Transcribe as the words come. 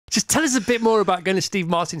Just tell us a bit more about going to Steve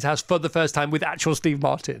Martin's house for the first time with actual Steve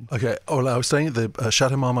Martin. Okay, well, I was staying at the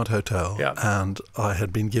Chateau Marmont Hotel, Yeah. and I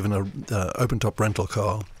had been given a open-top rental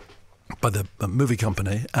car by the movie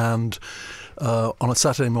company, and on a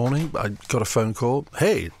Saturday morning, I got a phone call.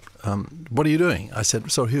 Hey, what are you doing? I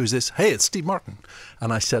said, so who is this? Hey, it's Steve Martin.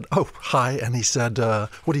 And I said, oh, hi. And he said,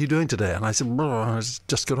 what are you doing today? And I said, well, I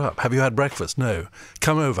just got up. Have you had breakfast? No.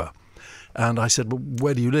 Come over. And I said, well,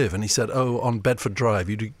 where do you live? And he said, oh, on Bedford Drive.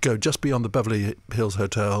 You go just beyond the Beverly Hills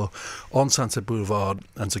Hotel on Sunset Boulevard,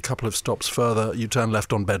 and it's a couple of stops further. You turn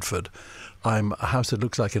left on Bedford. I'm a house that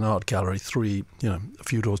looks like an art gallery, a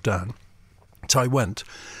few doors down. So I went,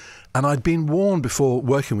 and I'd been warned before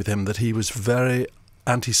working with him that he was very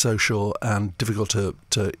antisocial and difficult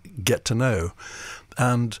to get to know.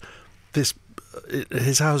 And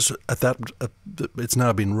his house it's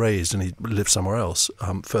now been raised, and he lives somewhere else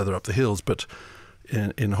further up the hills, but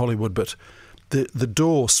in Hollywood. But the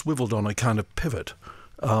door swiveled on a kind of pivot,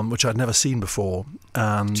 which I'd never seen before.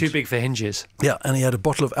 And too big for hinges. Yeah, and he had a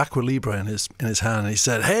bottle of Aqua Libra in his hand, and he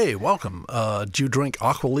said, "Hey, welcome. Do you drink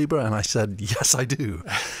Aqua Libra?" And I said, "Yes, I do."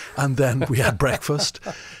 And then we had breakfast,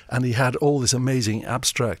 and he had all this amazing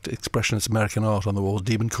abstract expressionist American art on the walls,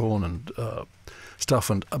 Diebenkorn and stuff.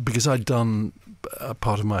 And because I'd done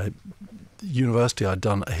part of my university, I'd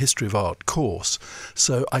done a history of art course,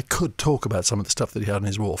 so I could talk about some of the stuff that he had on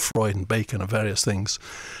his wall, Freud and Bacon and various things.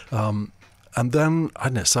 And then, I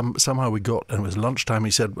don't know, somehow we got, and it was lunchtime,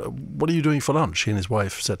 he said, what are you doing for lunch? He and his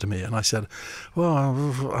wife said to me, and I said, well,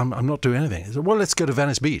 I'm not doing anything. He said, well, let's go to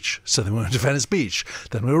Venice Beach. So then we went to Venice Beach.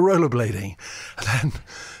 Then we were rollerblading. And then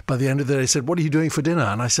by the end of the day, he said, what are you doing for dinner?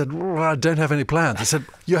 And I said, well, I don't have any plans. He said,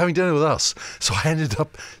 you're having dinner with us. So I ended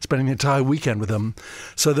up spending the entire weekend with him.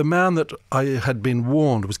 So the man that I had been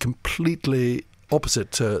warned was completely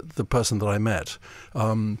opposite to the person that I met.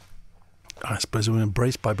 I suppose we were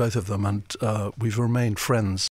embraced by both of them, and we've remained friends